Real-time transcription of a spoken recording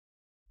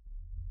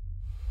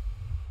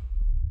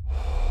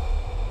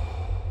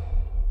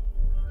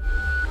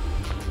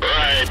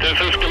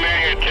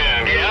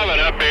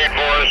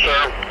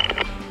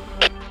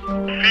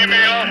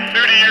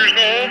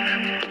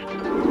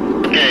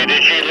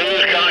Did she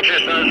lose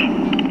consciousness?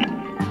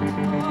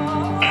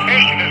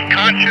 Patient is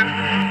conscious,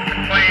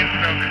 complains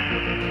of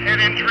head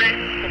injury,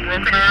 a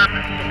broken arm,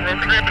 a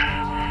broken rib,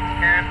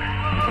 and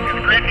has a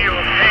great deal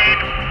of pain,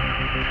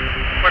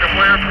 but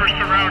aware of her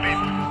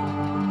surroundings.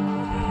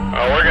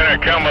 We're going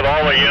to come with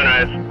all the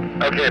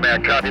units. Okay,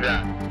 man, copy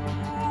that.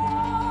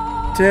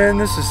 10,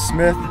 this is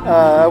Smith.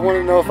 I want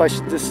to know if I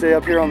should just stay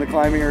up here on the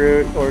climbing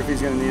route or if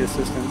he's going to need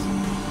assistance.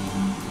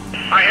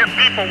 I have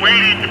people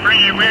waiting to bring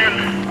you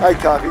in. I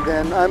copy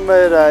then. I'm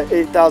at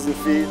 8,000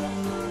 feet.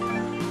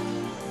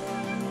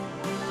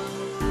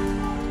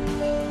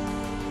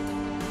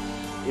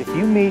 If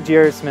you meet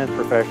Jared Smith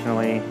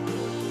professionally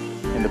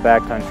in the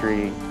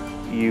backcountry,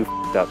 you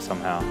f***ed up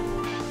somehow.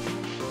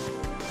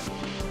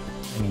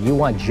 I mean, you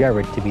want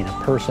Jared to be the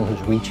person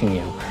who's reaching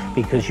you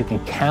because you can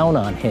count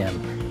on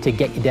him to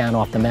get you down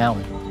off the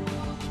mountain.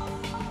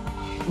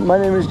 My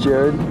name is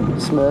Jared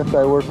Smith.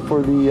 I work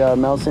for the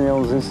Mount Saint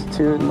Helens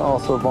Institute and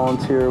also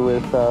volunteer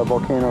with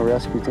Volcano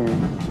Rescue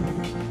Team.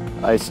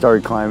 I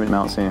started climbing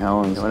Mount Saint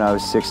Helens when I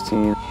was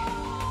 16.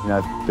 And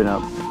I've been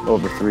up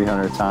over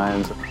 300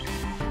 times.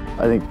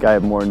 I think I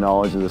have more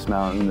knowledge of this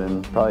mountain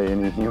than probably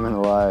any human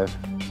alive.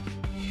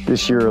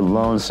 This year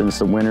alone, since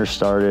the winter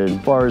started, as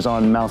far as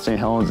on Mount Saint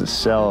Helens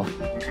itself,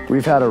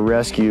 we've had a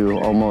rescue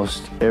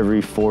almost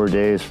every 4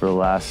 days for the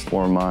last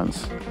 4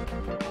 months.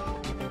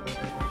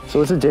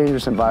 So it's a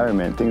dangerous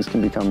environment. Things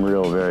can become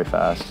real very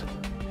fast.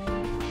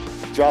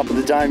 Drop of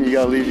the dime, you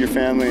gotta leave your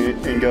family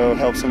and go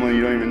help someone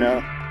you don't even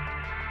know.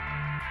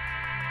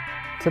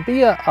 To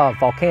be a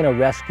volcano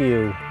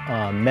rescue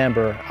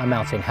member on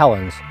Mount Saint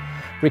Helens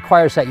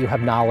requires that you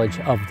have knowledge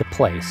of the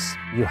place.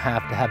 You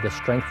have to have the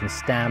strength and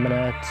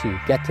stamina to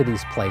get to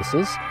these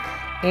places,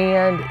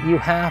 and you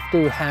have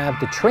to have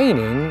the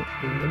training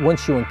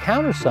once you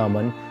encounter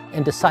someone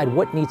and decide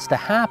what needs to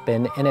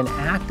happen and then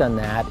act on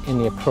that in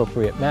the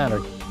appropriate manner.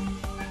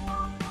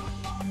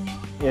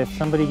 If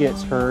somebody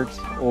gets hurt,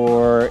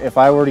 or if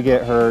I were to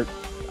get hurt,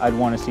 I'd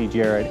want to see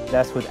Jared.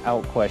 That's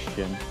without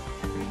question.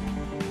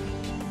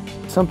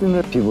 Something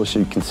that people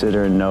should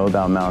consider and know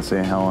about Mount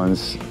Saint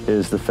Helens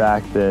is the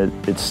fact that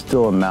it's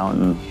still a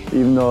mountain,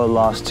 even though it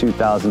lost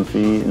 2,000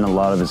 feet and a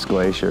lot of its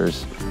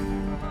glaciers.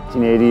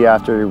 1980,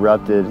 after it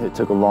erupted, it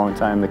took a long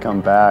time to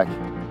come back.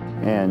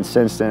 And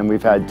since then,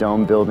 we've had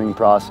dome building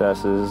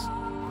processes.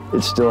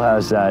 It still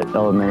has that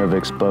element of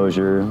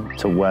exposure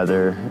to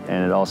weather,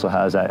 and it also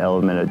has that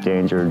element of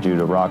danger due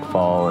to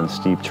rockfall and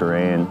steep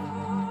terrain.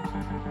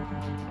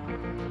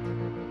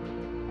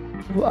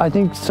 I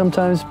think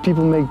sometimes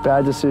people make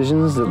bad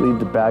decisions that lead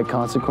to bad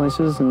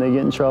consequences and they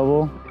get in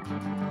trouble.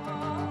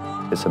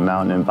 It's a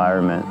mountain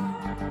environment,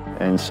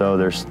 and so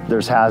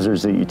there's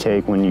hazards that you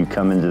take when you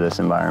come into this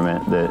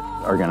environment that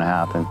are going to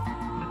happen.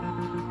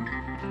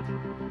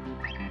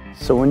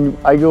 So when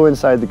I go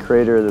inside the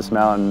crater of this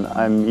mountain,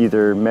 I'm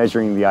either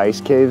measuring the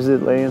ice caves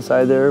that lay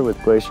inside there with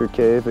Glacier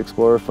Cave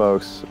Explorer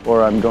folks,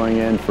 or I'm going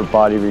in for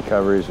body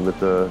recoveries with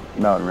the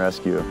mountain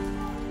rescue.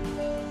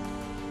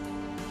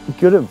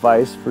 Good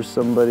advice for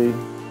somebody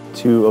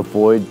to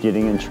avoid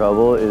getting in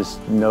trouble is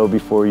know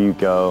before you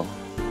go,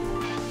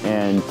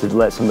 and to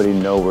let somebody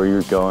know where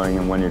you're going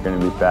and when you're going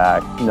to be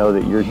back. Know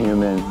that you're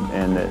human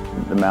and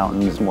that the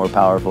mountain is more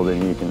powerful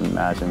than you can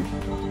imagine.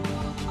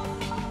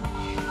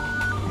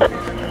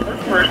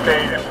 First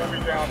aid, and we'll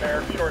be down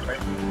there shortly.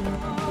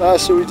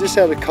 So we just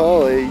had a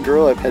call. A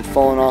girl had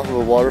fallen off of a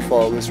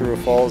waterfall at Whisper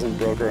Falls and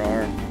broke her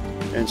arm,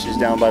 and she's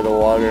down by the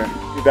water.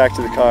 Be back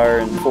to the car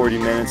in 40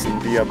 minutes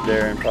and be up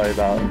there in probably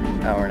about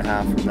an hour and a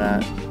half from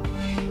that.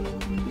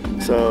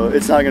 So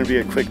it's not going to be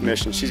a quick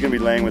mission. She's going to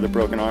be laying with a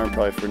broken arm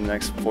probably for the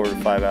next 4 to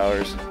 5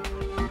 hours.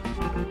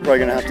 Probably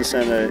going to have to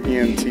send an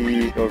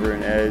EMT over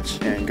an edge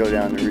and go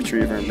down to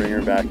retrieve her and bring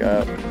her back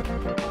up.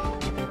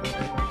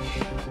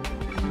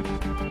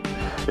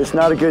 It's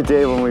not a good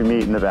day when we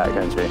meet in the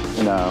backcountry.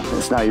 No,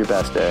 it's not your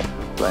best day,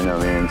 by no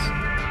means.